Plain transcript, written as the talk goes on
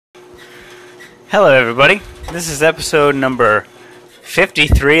Hello, everybody. This is episode number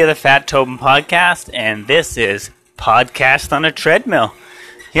 53 of the Fat Tobin Podcast, and this is Podcast on a Treadmill.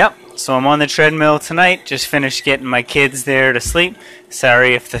 Yep, so I'm on the treadmill tonight. Just finished getting my kids there to sleep.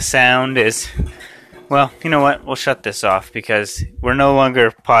 Sorry if the sound is... Well, you know what? We'll shut this off because we're no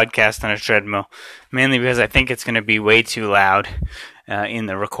longer Podcast on a Treadmill. Mainly because I think it's going to be way too loud in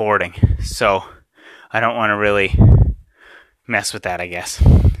the recording. So I don't want to really mess with that, I guess.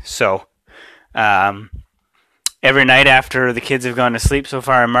 So... every night after the kids have gone to sleep so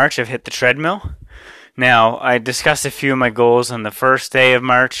far in March, I've hit the treadmill. Now, I discussed a few of my goals on the first day of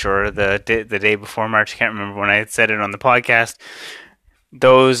March or the day before March. I can't remember when I had said it on the podcast.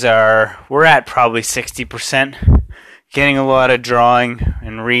 We're at probably 60%. Getting a lot of drawing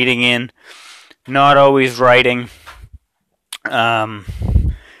and reading in. Not always writing. But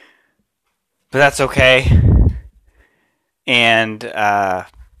that's okay. And,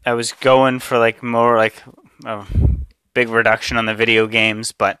 I was going for more a big reduction on the video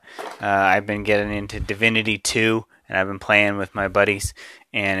games, but I've been getting into Divinity 2, and I've been playing with my buddies,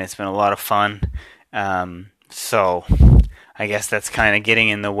 and it's been a lot of fun. So I guess that's kind of getting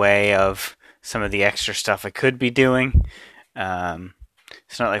in the way of some of the extra stuff I could be doing.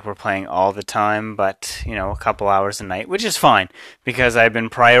 It's not like we're playing all the time, but a couple hours a night, which is fine because I've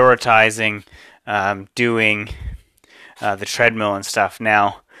been prioritizing doing the treadmill and stuff.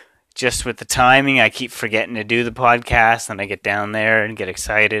 Now, just with the timing, I keep forgetting to do the podcast, and I get down there and get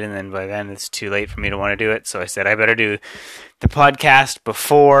excited, and then by then it's too late for me to want to do it. So I said I better do the podcast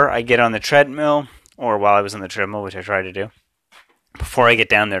before I get on the treadmill, or while I was on the treadmill, which I tried to do, before I get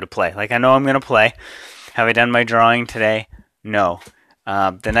down there to play. I know I'm going to play. Have I done my drawing today? No.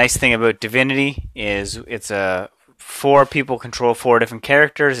 The nice thing about Divinity is it's a 4 people control 4 different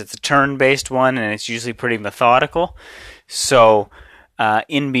characters. It's a turn-based one, and it's usually pretty methodical. So...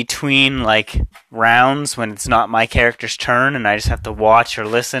 in between rounds when it's not my character's turn and I just have to watch or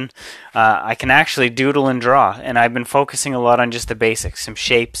listen, I can actually doodle and draw, and I've been focusing a lot on just the basics, some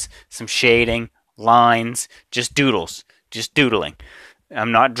shapes, some shading, lines, just doodles, just doodling.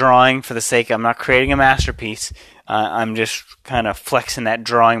 I'm not drawing for the sake, I'm not creating a masterpiece. I'm just kind of flexing that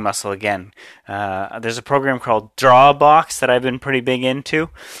drawing muscle again. There's a program called Drawbox that I've been pretty big into,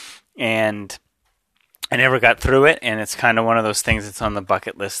 and I never got through it, and it's kind of one of those things that's on the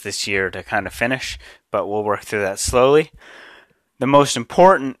bucket list this year to kind of finish, but we'll work through that slowly. The most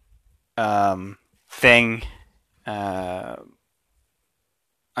important thing, I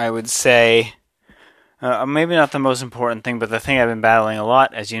would say, maybe not the most important thing, but the thing I've been battling a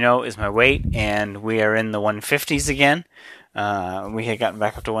lot, as you know, is my weight, and we are in the 150s again. We had gotten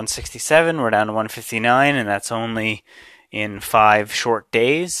back up to 167, we're down to 159, and that's only in 5 short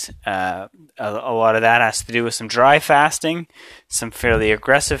days. A lot of that has to do with some dry fasting, some fairly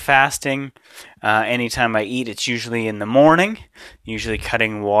aggressive fasting. Anytime I eat, it's usually in the morning, usually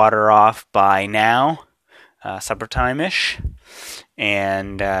cutting water off by now, supper time-ish.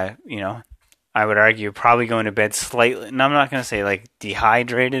 And, I would argue probably going to bed slightly, and I'm not going to say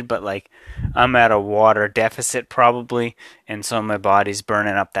dehydrated, but I'm at a water deficit probably, and so my body's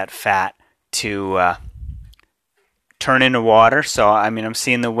burning up that fat to turn into water. So I'm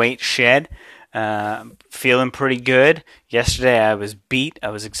seeing the weight shed, feeling pretty good. Yesterday I was beat, I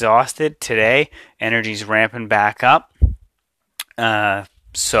was exhausted. Today energy's ramping back up,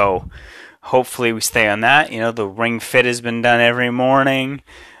 so hopefully we stay on that. The Ring Fit has been done every morning,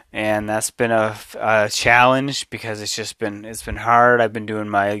 and that's been a challenge because it's been hard. I've been doing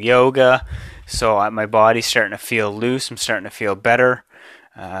my yoga, so my body's starting to feel loose. I'm starting to feel better,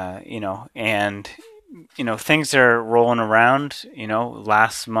 and things are rolling around.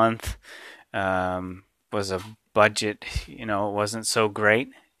 Last month was a budget, it wasn't so great.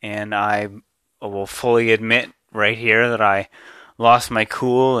 And I will fully admit right here that I lost my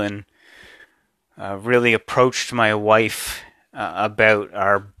cool and really approached my wife about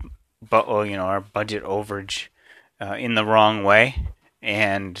our budget overage in the wrong way,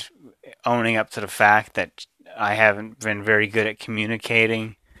 and owning up to the fact that I haven't been very good at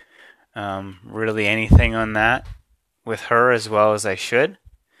communicating really anything on that with her as well as I should.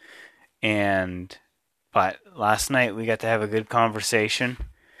 But last night we got to have a good conversation,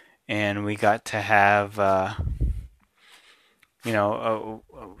 and we got to have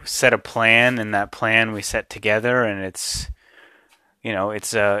set a plan, and that plan we set together, and it's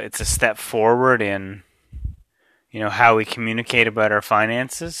a step forward in how we communicate about our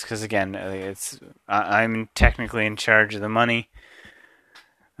finances, because again, I'm technically in charge of the money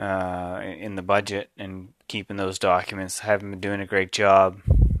in the budget and keeping those documents. I haven't been doing a great job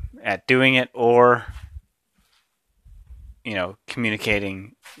at doing it, or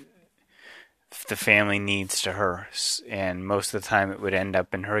communicating the family needs to her. And most of the time it would end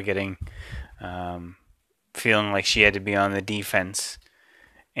up in her getting feeling like she had to be on the defense,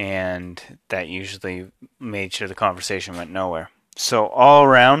 and that usually made sure the conversation went nowhere. So all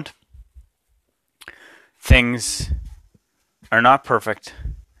around, things are not perfect,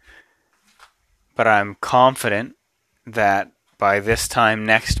 but I'm confident that by this time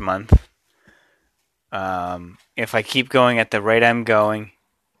next month, if I keep going at the rate I'm going,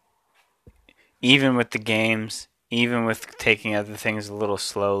 even with the games, even with taking other things a little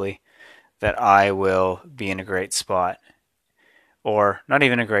slowly, that I will be in a great spot. Or not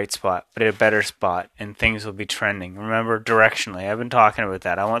even a great spot, but a better spot, and things will be trending. Remember, directionally. I've been talking about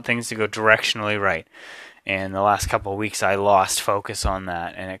that. I want things to go directionally right. And the last couple of weeks, I lost focus on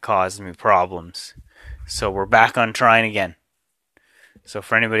that, and it caused me problems. So we're back on trying again. So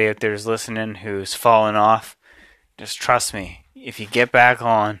for anybody out there who's listening who's fallen off, just trust me. If you get back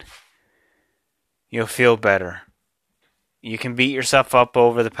on, you'll feel better. You can beat yourself up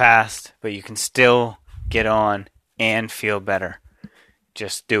over the past, but you can still get on and feel better.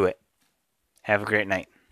 Just do it. Have a great night.